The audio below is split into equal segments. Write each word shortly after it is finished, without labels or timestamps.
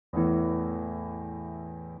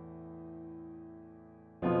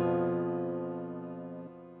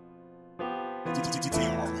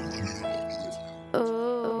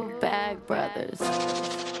Ooh, Bag Brothers.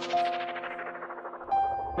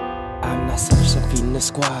 I'm not selfish, I'm feeding the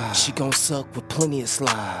squad. She gon' suck with plenty of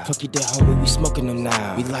slide. Fuck you dead homie, we smoking them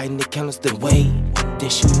now. We lighting the candles, then wait, then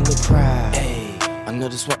shooting the crowd. Ayy, I know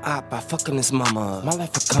this one op, I fucking this mama. My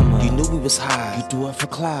life a come up, you knew we was high. You do it for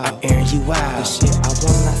clout, I'm airing you out. The shit I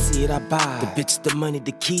want, I see it, I buy. The bitch, the money,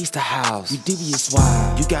 the keys to house. You devious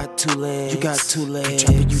wild, you got two legs, you got two legs. You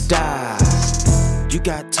trapping, you die. You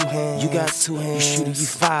got two hands, you got two hands. You shooting, you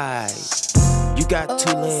fight. You got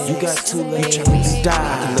two legs, you got two legs. You trapping, you die.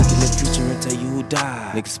 I can look in the future and tell you who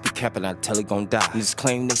died. Niggas be capping, I tell he gon' die. Niggas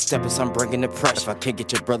claim they steppers, I'm bringing the pressure. If I can't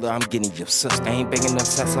get your brother, I'm getting your sister. I ain't begging no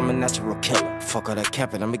sex, I'm a natural killer. Fuck all that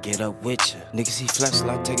capping, I'ma get up with ya. Niggas he flex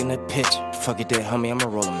like taking a picture. Fuck it dead homie, I'ma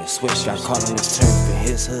roll him and switch. Got caught on his turn for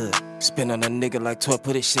his hood. Spin on a nigga like toy,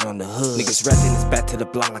 put his shit on the hood. Niggas rapping his back to the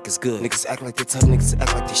block like it's good. Niggas act like they tough, niggas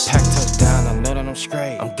act like they shit. Pack touchdown, I know that I'm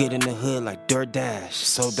straight. I'm good in the hood like DoorDash.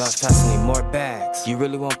 Sold out fast, I need more bags. You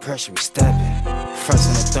really want pressure, we steppin'. First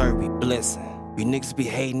and the third, we blitzin'. We niggas be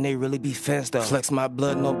hating, they really be fenced though. Flex my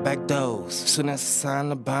blood, no back doors. Soon as a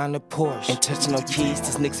sign of buying a Porsche. Ain't touching no keys,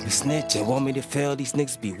 these niggas be snitching. Want me to fail, these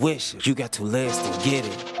niggas be wishing. You got two legs, then get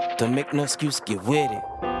it. Don't make no excuse, get with it.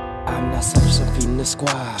 I'm not selfish, I'm feeding the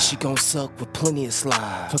squad. She gon' suck with plenty of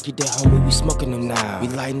slide. Fuck you dead homie, we smoking them now. We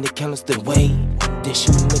lighting the candles, then wait, then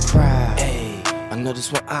shooting the crowd. Ayy, I know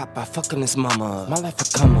this one op, I fucking this mama. My life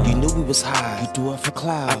a come up, you knew we was high. You do it for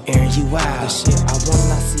clout, I'm airing you out. The shit I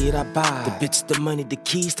want, I see it, I buy. The bitch, the money, the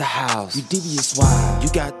keys to house. You devious wild, you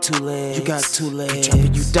got two legs, you got two legs. You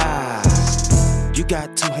trapping, you die. You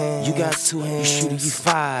got two hands, you got two hands. You shooting, you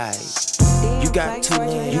fight. You got two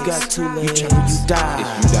legs, you got two legs. You trapping, you die.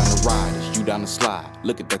 It's you down the ride, it's you down the slide.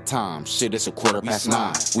 Look at the time, shit, it's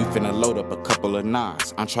 9:15. We finna load up a couple of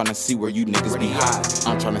nines. I'm tryna see where you niggas be hiding.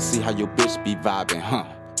 I'm tryna see how your bitch be vibing, huh?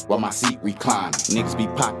 While my seat reclining. Niggas be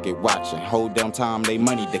pocket watching. Hold down time, they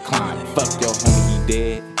money declining. Fuck your homie, he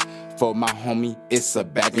dead. For my homie, it's a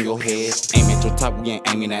bag on your head. Aim at your top, we ain't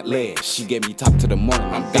aiming at lead. She gave me top to the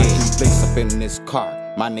morning, I'm dead. Got 3 blades up in this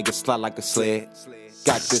car, my nigga slide like a sled.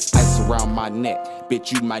 Got this ice around my neck,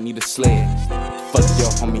 bitch, you might need a sled. Fuck your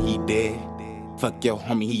homie, he dead. Fuck your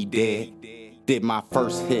homie, he dead. Did my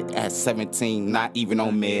first hit at 17, not even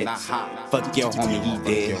on meds. Fuck your homie, he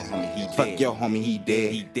dead. Fuck your homie, he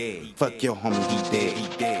dead. Fuck your homie, he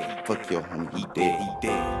dead. Fuck your homie, he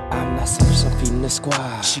dead. I'm not selfish, I'm feeding the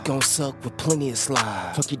squad. She gon' suck with plenty of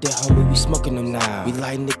slide. Fuck you dead homie, we smoking them now. We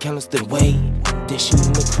lighting the candles, then wait, then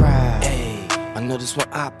shooting the crowd. Ayy, I know this one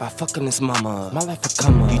op, I fucking this mama. My life a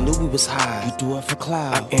come up, you knew we was high. You do it for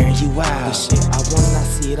clout, I'm airing you out. The shit I want, I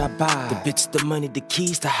see it, I buy. The bitch, the money, the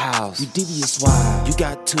keys to house. You devious wild, you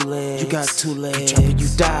got two legs, you got two legs. You trapping, you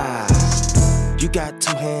die. You got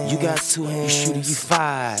two hands, you got two hands. You shooting, you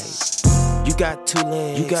fight. You got two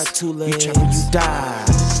legs, you got two legs. You trapping, you die.